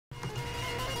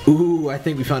Ooh, I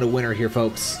think we found a winner here,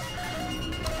 folks.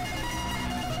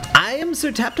 I am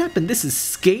Sir Tap Tap, and this is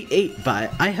Skate8 by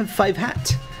I Have 5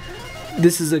 Hat.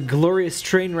 This is a Glorious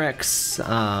Trainwreck's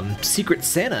Secret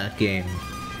Santa game.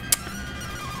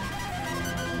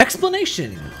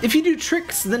 Explanation. If you do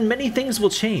tricks, then many things will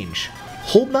change.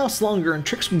 Hold mouse longer and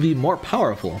tricks will be more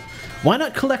powerful. Why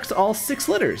not collect all 6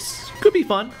 letters? Could be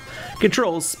fun.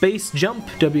 Controls: space, jump,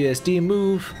 WSD,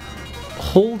 move,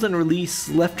 hold and release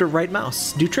left or right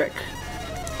mouse. Do trick.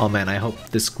 Oh man, I hope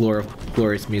this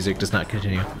glorious music does not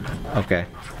continue. Okay.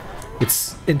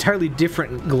 It's entirely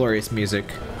different glorious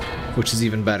music, which is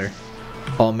even better.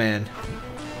 Oh man.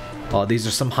 Oh, these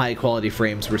are some high quality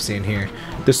frames we're seeing here.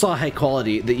 They're so high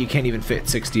quality that you can't even fit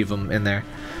 60 of them in there.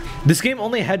 This game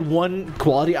only had one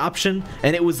quality option,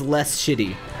 and it was less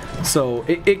shitty. So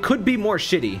it could be more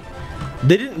shitty.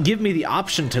 They didn't give me the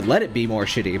option to let it be more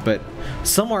shitty, but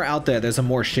somewhere out there there's a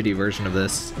more shitty version of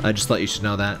this. I just thought you should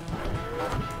know that.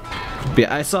 But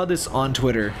yeah, I saw this on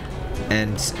Twitter,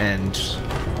 and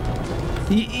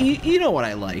you know what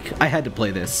I like. I had to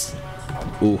play this.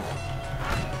 Ooh.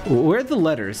 Where are the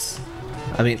letters?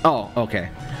 I mean, oh, okay.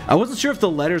 I wasn't sure if the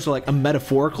letters were like a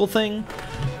metaphorical thing.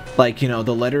 Like, you know,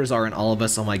 the letters are in all of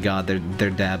us. Oh my god,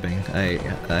 they're dabbing.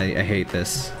 I hate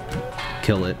this.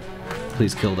 Kill it.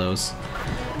 Please kill those.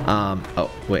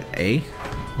 Oh, wait, A?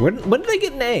 When did I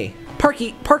get an A?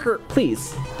 Parker,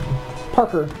 please.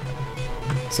 Parker.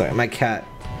 Sorry, my cat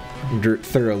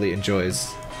thoroughly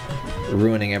enjoys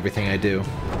ruining everything I do.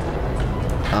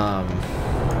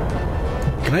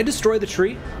 Can I destroy the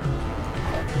tree?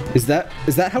 Is that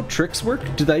how tricks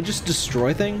work? Did I just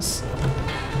destroy things?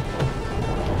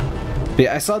 But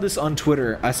yeah, I saw this on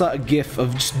Twitter. I saw a GIF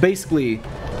of just basically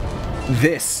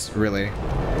this, really,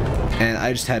 and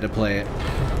I just had to play it.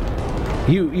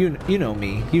 You know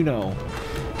me. You know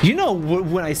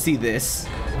when I see this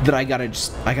that I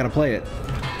gotta play it.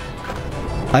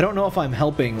 I don't know if I'm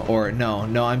helping or no,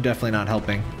 I'm definitely not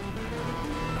helping.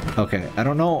 Okay, I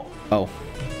don't know. Oh.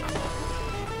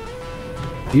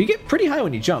 You get pretty high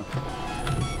when you jump.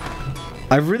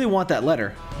 I really want that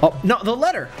letter. Oh, no, the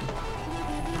letter!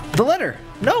 The letter!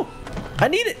 No! I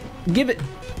need it! Give it!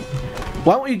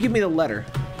 Why won't you give me the letter?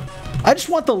 I just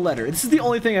want the letter. This is the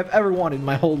only thing I've ever wanted in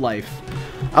my whole life.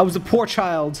 I was a poor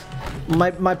child.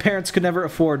 My parents could never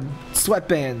afford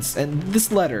sweatbands, and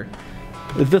this letter,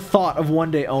 the thought of one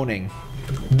day owning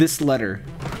this letter,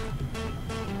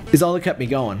 is all that kept me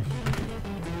going.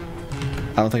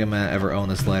 I don't think I'm gonna ever own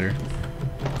this letter.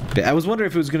 But I was wondering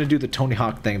if it was gonna do the Tony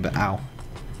Hawk thing, but ow.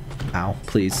 Ow,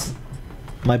 please.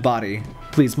 My body.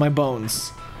 Please, my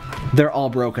bones. They're all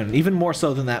broken. Even more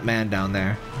so than that man down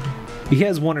there. He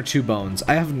has 1 or 2 bones.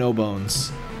 I have no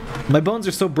bones. My bones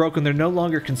are so broken they're no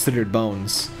longer considered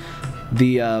bones.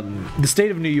 The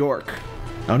state of New York,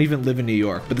 I don't even live in New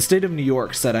York, but the state of New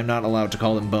York said I'm not allowed to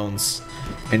call them bones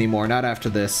anymore. Not after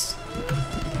this.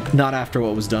 Not after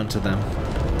what was done to them.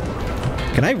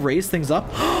 Can I raise things up?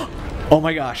 Oh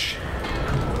my gosh.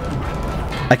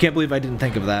 I can't believe I didn't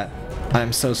think of that.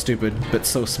 I'm so stupid, but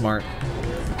so smart.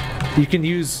 You can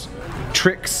use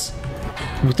tricks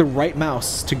with the right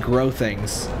mouse to grow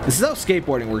things. This is how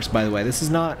skateboarding works, by the way. This is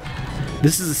not...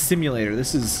 This is a simulator.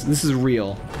 This is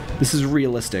real. This is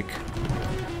realistic.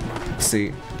 Let's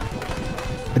see.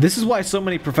 This is why so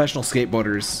many professional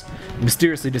skateboarders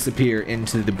mysteriously disappear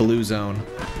into the blue zone.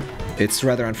 It's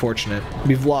rather unfortunate.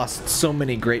 We've lost so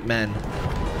many great men.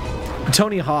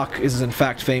 Tony Hawk is in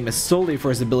fact famous solely for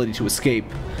his ability to escape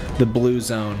the blue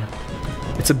zone.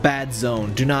 It's a bad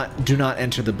zone. Do not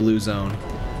enter the blue zone.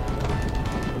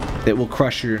 It will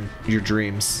crush your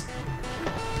dreams.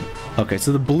 Okay,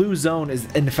 so the blue zone is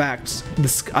in fact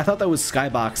I thought that was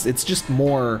Skybox. It's just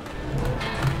more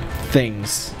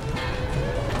things.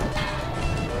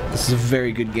 This is a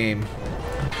very good game.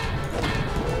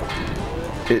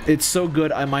 It's so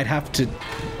good I might have to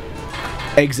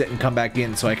exit and come back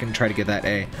in so I can try to get that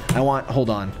A. Hold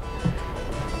on.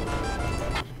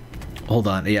 Hold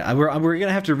on, yeah, we're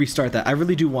gonna have to restart that. I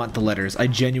really do want the letters. I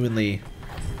genuinely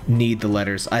need the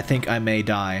letters. I think I may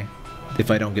die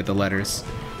if I don't get the letters.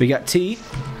 We got T.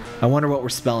 I wonder what we're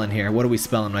spelling here. What are we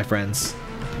spelling, my friends?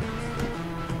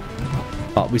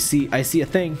 Oh, I see a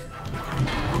thing.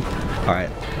 Alright.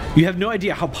 You have no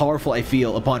idea how powerful I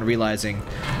feel upon realizing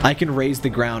I can raise the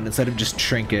ground instead of just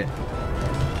shrink it.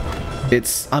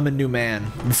 I'm a new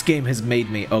man. This game has made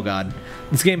me, oh god.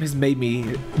 This game has made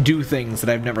me do things that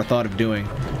I've never thought of doing.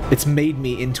 It's made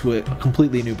me into a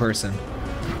completely new person.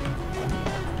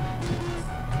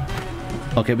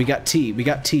 Okay, we got T. We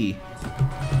got T.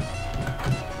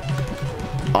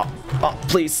 Oh,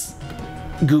 please.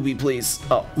 Gooby, please.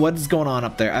 Oh, what is going on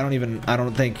up there? I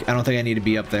don't think I need to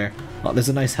be up there. Oh, there's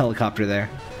a nice helicopter there.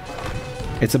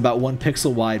 It's about 1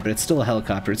 pixel wide, but it's still a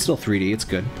helicopter. It's still 3D. It's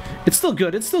good. It's still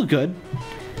good. It's still good.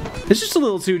 It's just a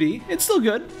little 2D. It's still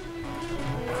good.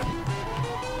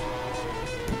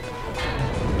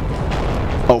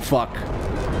 Oh, fuck.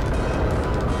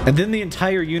 And then the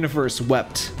entire universe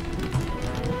wept.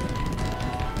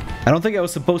 I don't think I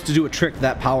was supposed to do a trick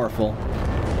that powerful.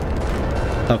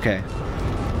 Okay.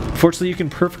 Fortunately, you can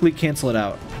perfectly cancel it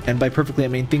out. And by perfectly, I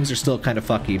mean things are still kind of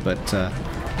fucky, but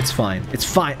it's fine. It's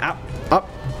fine. Up, up.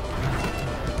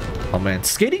 Oh man,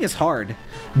 skating is hard.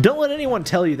 Don't let anyone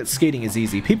tell you that skating is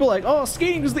easy. People are like, oh,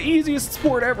 skating is the easiest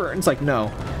sport ever. And it's like,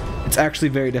 no. It's actually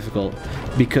very difficult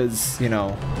because, you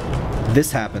know,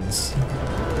 this happens.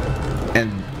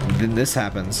 And then this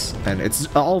happens. And it's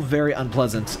all very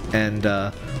unpleasant and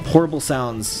horrible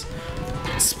sounds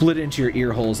split into your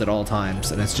ear holes at all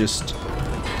times. And it's just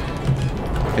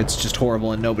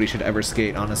horrible, and nobody should ever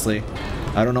skate, honestly.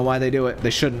 I don't know why they do it. They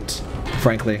shouldn't,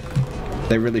 frankly.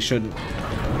 They really shouldn't.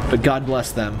 But God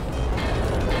bless them.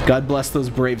 God bless those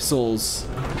brave souls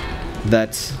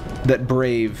that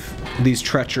brave these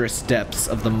treacherous depths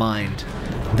of the mind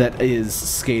that is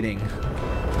skating.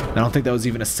 I don't think that was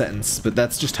even a sentence, but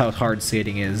that's just how hard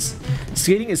skating is.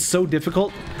 Skating is so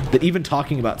difficult that even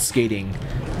talking about skating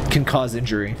can cause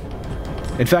injury.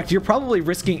 In fact, you're probably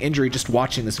risking injury just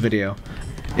watching this video.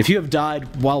 If you have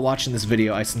died while watching this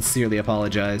video, I sincerely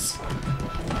apologize.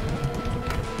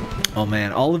 Oh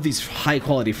man, all of these high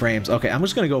quality frames. Okay, I'm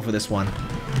just gonna go for this one.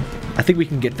 I think we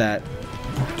can get that.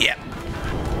 Yeah.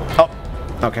 Oh,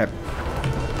 okay.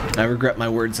 I regret my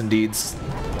words and deeds.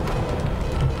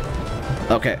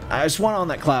 Okay, I just want on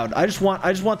that cloud. I just want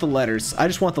the letters. I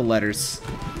just want the letters.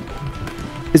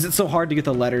 Is it so hard to get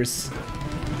the letters?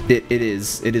 It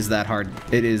is. It is that hard.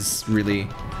 It is really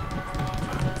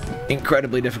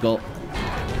incredibly difficult.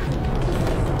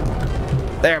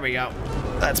 There we go.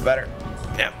 That's better.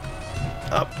 Yep.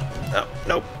 Up. Up.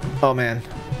 Nope. Oh man.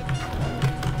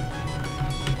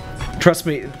 Trust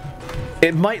me,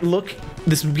 it might look...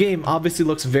 This game obviously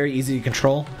looks very easy to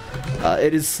control.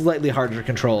 It is slightly harder to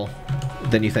control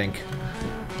than you think.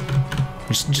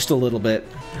 Just a little bit.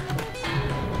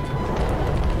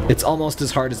 It's almost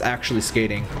as hard as actually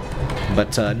skating,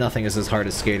 but nothing is as hard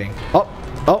as skating. Oh,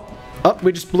 oh, oh!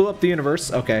 We just blew up the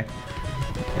universe. Okay,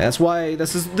 that's why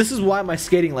this is why my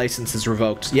skating license is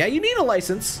revoked. Yeah, you need a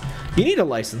license. You need a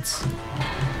license.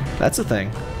 That's a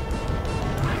thing.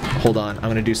 Hold on, I'm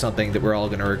gonna do something that we're all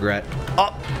gonna regret.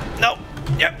 Oh, no,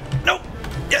 yep, no,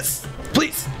 yes,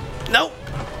 please, no.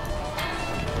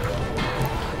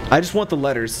 I just want the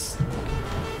letters.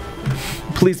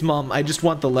 Please, Mom, I just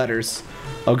want the letters.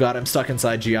 Oh god, I'm stuck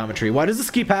inside geometry. Why does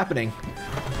this keep happening?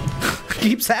 It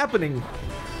keeps happening.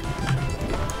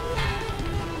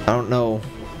 I don't know.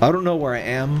 I don't know where I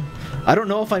am. I don't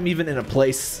know if I'm even in a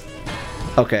place.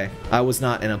 Okay, I was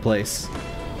not in a place.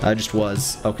 I just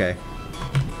was. Okay.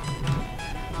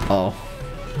 Oh.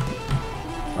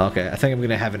 Okay, I think I'm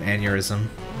gonna have an aneurysm.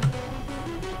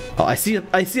 Oh, I see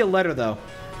a letter though.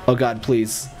 Oh god,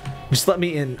 please. Just let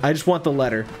me in. I just want the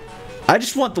letter. I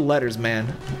just want the letters,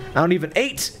 man. I don't even...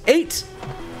 8! 8!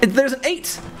 There's an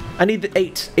 8! I need the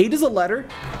 8. 8 is a letter.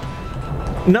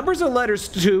 Numbers are letters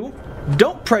too.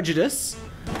 Don't prejudice.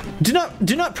 Do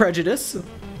not prejudice.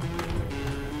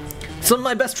 Some of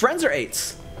my best friends are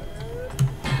 8s.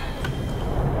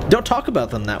 Don't talk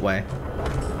about them that way.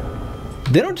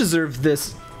 They don't deserve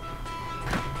this.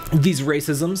 These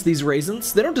racisms, these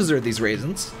raisins. They don't deserve these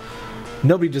raisins.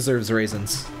 Nobody deserves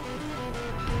raisins.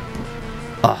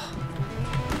 Ah.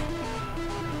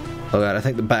 Oh god, I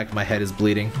think the back of my head is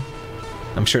bleeding.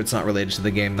 I'm sure it's not related to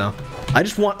the game though. I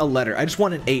just want a letter. I just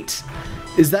want an 8.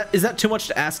 Is that too much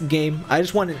to ask, game? I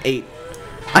just want an 8.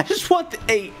 I just want the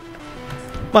 8.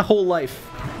 My whole life,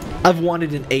 I've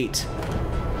wanted an 8.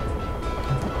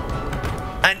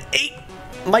 An 8.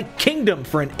 My kingdom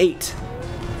for an 8.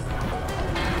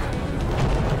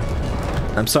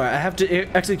 I'm sorry, I have to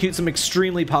execute some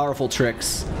extremely powerful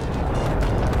tricks.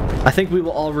 I think we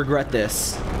will all regret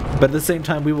this, but at the same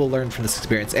time we will learn from this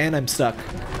experience. And I'm stuck.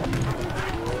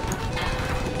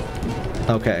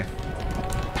 Okay.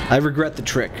 I regret the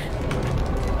trick.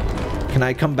 Can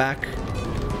I come back?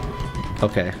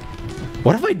 Okay.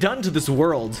 What have I done to this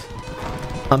world?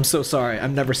 I'm so sorry.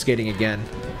 I'm never skating again.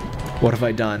 What have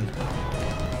I done?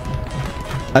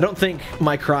 I don't think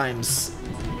my crimes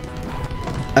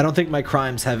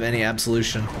have any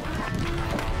absolution.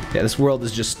 Yeah, this world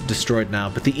is just destroyed now.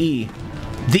 But the E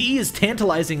is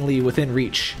tantalizingly within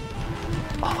reach.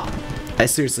 Oh, I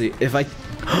seriously, if I...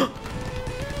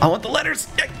 I want the letters!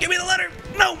 Yeah, give me the letter!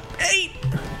 No! 8!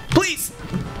 Please!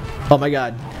 Oh my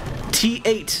god.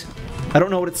 T8. I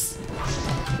don't know what it's...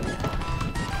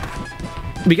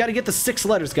 We gotta get the 6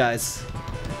 letters, guys.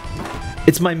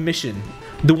 It's my mission.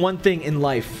 The one thing in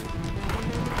life.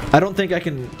 I don't think I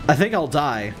can... I think I'll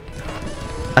die.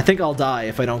 I think I'll die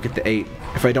if I don't get the 8.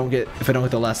 If I don't get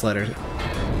the last letter.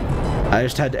 I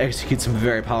just had to execute some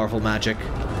very powerful magic.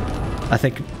 I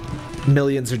think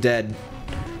millions are dead.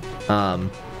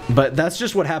 But that's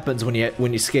just what happens when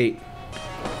you skate.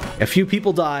 A few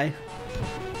people die.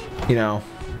 You know.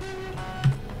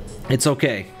 It's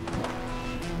okay.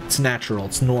 It's natural.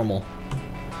 It's normal.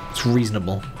 It's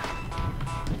reasonable.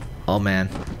 Oh man.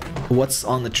 What's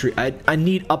on the tree? I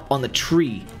need up on the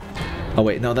tree. Oh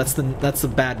wait, no, that's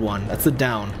the bad one. That's the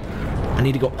down. I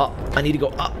need to go up. I need to go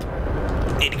up.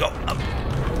 I need to go up.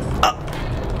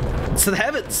 Up. To the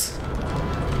heavens.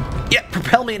 Yeah,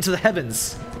 propel me into the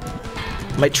heavens.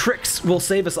 My tricks will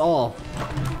save us all.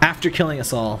 After killing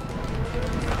us all.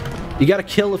 You gotta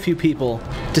kill a few people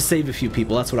to save a few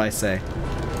people. That's what I say.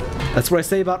 That's what I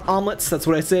say about omelets. That's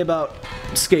what I say about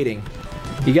skating.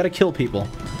 You gotta kill people.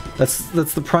 That's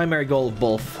the primary goal of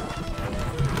both.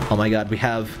 Oh my god, we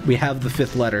have the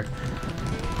 5th letter.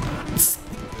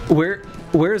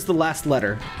 Where is the last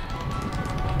letter?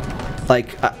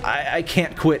 Like, I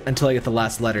can't quit until I get the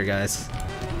last letter, guys.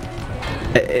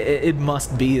 It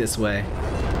must be this way.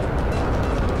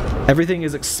 Everything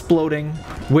is exploding.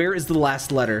 Where is the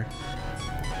last letter?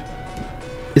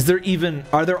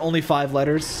 Are there only 5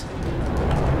 letters?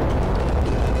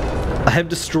 I have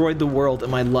destroyed the world in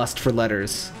my lust for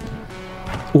letters.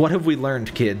 What have we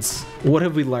learned, kids? What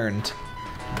have we learned?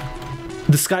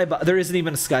 The skybox. There isn't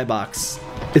even a skybox.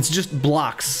 It's just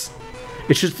blocks.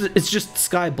 It's just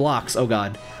sky blocks. Oh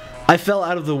god. I fell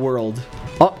out of the world.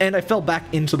 Oh, and I fell back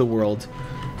into the world.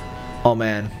 Oh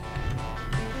man.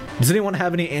 Does anyone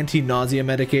have any anti-nausea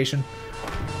medication?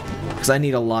 Because I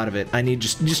need a lot of it. I need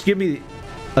just give me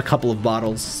a couple of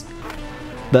bottles.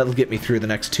 That'll get me through the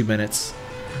next 2 minutes.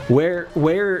 Where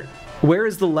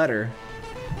is the letter?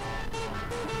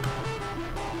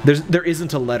 There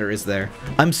isn't a letter, is there?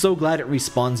 I'm so glad it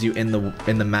respawns you in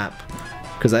the map,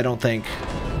 because I don't think.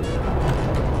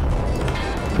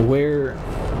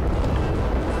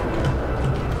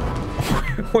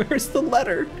 Where's the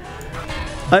letter?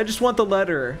 I just want the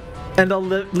letter, and I'll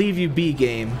leave you be,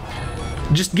 game.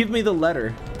 Just give me the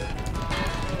letter.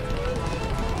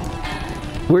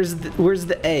 Where's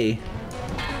the A?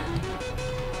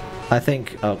 I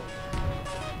think. Oh,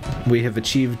 we have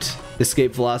achieved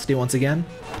escape velocity once again.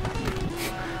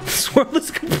 This world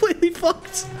is completely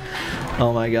fucked.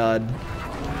 Oh my god.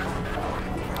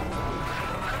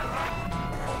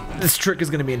 This trick is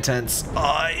gonna be intense.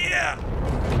 Oh yeah.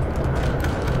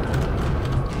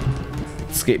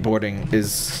 Skateboarding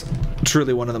is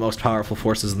truly one of the most powerful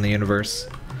forces in the universe.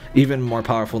 Even more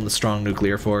powerful than the strong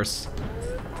nuclear force.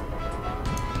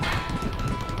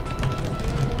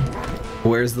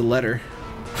 Where's the letter?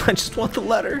 I just want the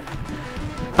letter.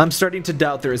 I'm starting to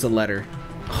doubt there is a letter.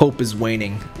 Hope is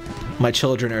waning. My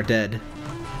children are dead.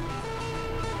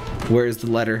 Where is the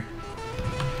letter?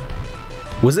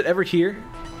 Was it ever here?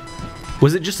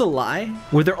 Was it just a lie?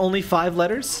 Were there only 5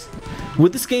 letters?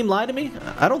 Would this game lie to me?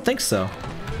 I don't think so.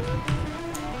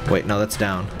 Wait, no, that's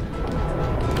down.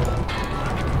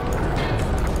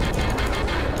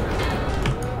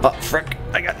 Oh, frick.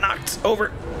 I got knocked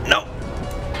over. No.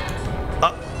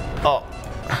 Oh.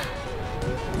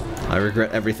 I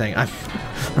regret everything. I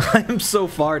am so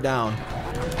far down.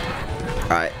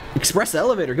 Alright. Express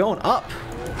elevator going up.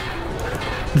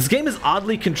 This game is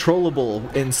oddly controllable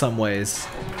in some ways.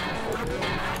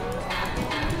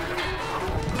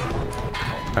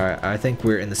 Alright, I think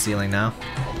we're in the ceiling now.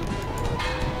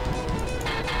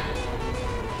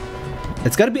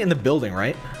 It's gotta be in the building,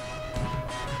 right?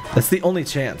 That's the only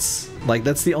chance. Like,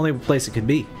 that's the only place it could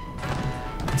be.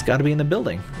 It's gotta be in the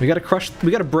building. We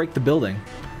gotta break the building.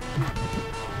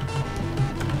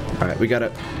 Alright, we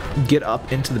gotta get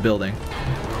up into the building.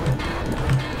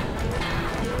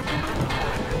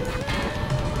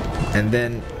 And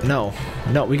then, no,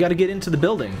 we gotta get into the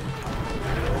building.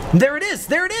 There it is!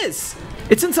 There it is!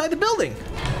 It's inside the building!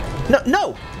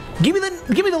 No! Give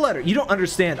me the letter. You don't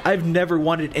understand. I've never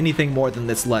wanted anything more than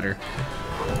this letter.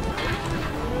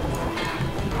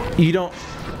 You don't...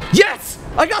 Yes!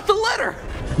 I got the letter!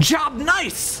 Job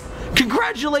nice!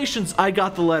 Congratulations, I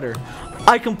got the letter.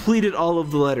 I completed all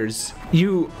of the letters.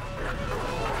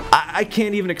 I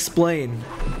can't even explain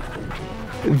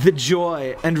the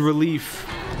joy and relief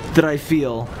that I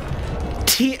feel.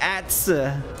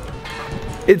 T-atsa.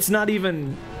 It's not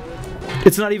even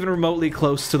remotely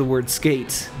close to the word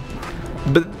skate.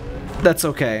 But that's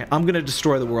okay. I'm gonna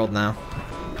destroy the world now.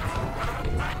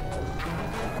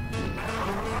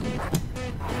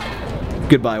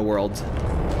 Goodbye, world.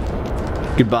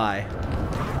 Goodbye.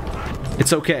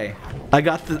 It's okay. I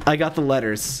got the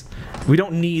letters. We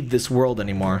don't need this world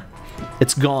anymore.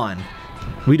 It's gone.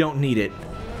 We don't need it.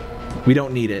 We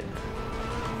don't need it.